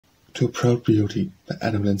To a Proud Beauty by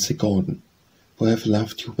Lindsay. For I have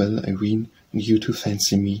loved you well, I ween, and you too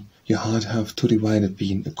fancy me. Your heart hath too divided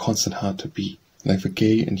been, a constant heart to be. Like the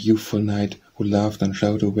gay and youthful knight, who loved and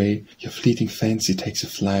rode away, your fleeting fancy takes a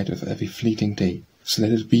flight with every fleeting day. So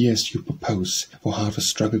let it be as you propose, for hard the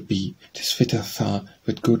struggle be. 'Tis fitter far,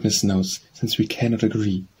 but goodness knows, since we cannot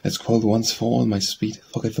agree. Let's quarrel once for all, my sweet,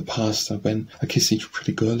 forget the past, and when I kiss each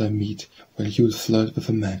pretty girl I meet, while you'll flirt with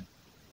a man.